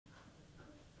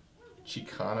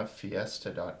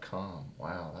ChicanaFiesta.com.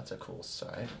 Wow, that's a cool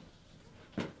site.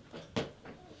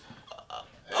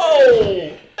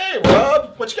 Oh! Hey,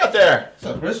 Rob! What you got there? What's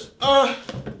up, Chris?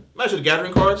 Magic the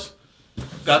Gathering cards.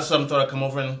 Got some, thought I'd come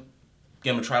over and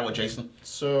give him a try with Jason.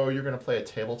 So you're going to play a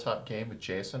tabletop game with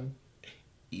Jason?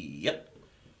 Yep.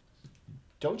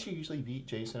 Don't you usually beat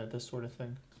Jason at this sort of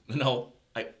thing? No,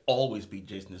 I always beat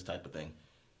Jason this type of thing.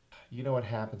 You know what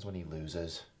happens when he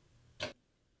loses?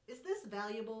 Is this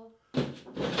valuable?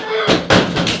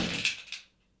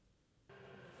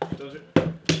 Does it?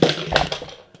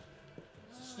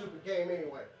 It's a stupid game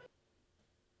anyway.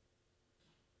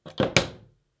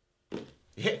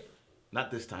 Yeah,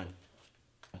 not this time.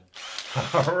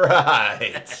 All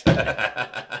right.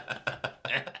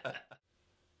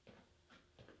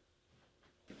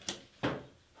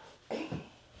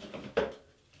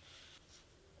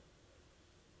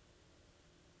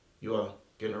 You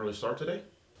getting an early start today?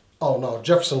 Oh no,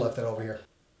 Jefferson left it over here.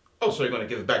 Oh, so you're going to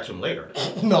give it back to him later?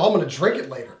 No, I'm gonna drink it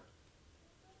later.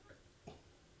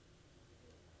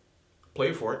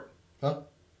 Play for it. Huh?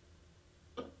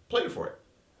 Play for it.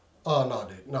 Oh no,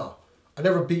 dude, no. I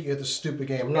never beat you at this stupid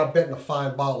game. I'm not betting a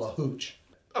fine bottle of hooch.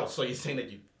 Oh, so you're saying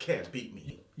that you can't beat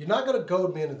me? You're not gonna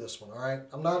goad me into this one, all right?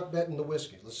 I'm not betting the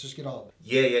whiskey. Let's just get on.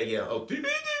 Yeah. Oh,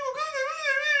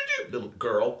 little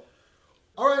girl.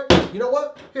 All right, you know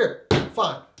what? Here,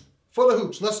 fine. For the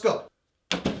hooch, let's go.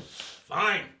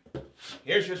 Fine.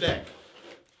 Here's your deck.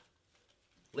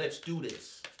 Let's do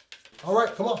this. All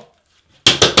right, come on.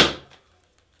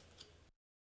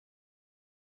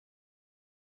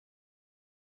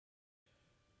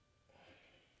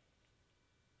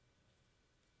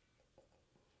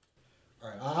 All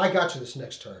right, I got you this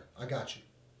next turn. I got you.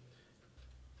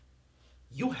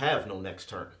 You have no next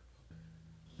turn.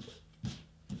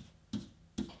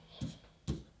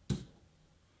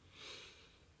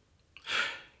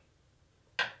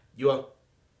 You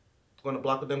going to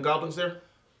block with them goblins there?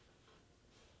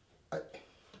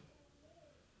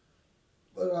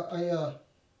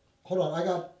 Hold on, I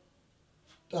got,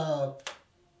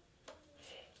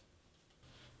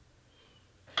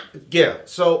 Yeah,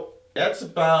 so that's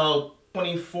about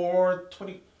 24,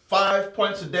 25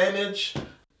 points of damage.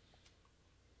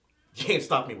 You can't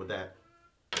stop me with that.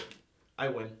 I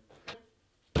win.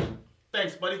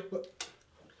 Thanks, buddy.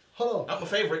 hold on. Not my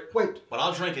favorite. Wait. But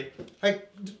I'll drink it. Hey,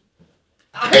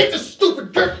 I hate this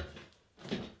stupid dirt.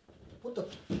 What the?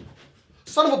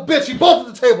 Son of a bitch, he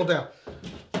bolted the table down.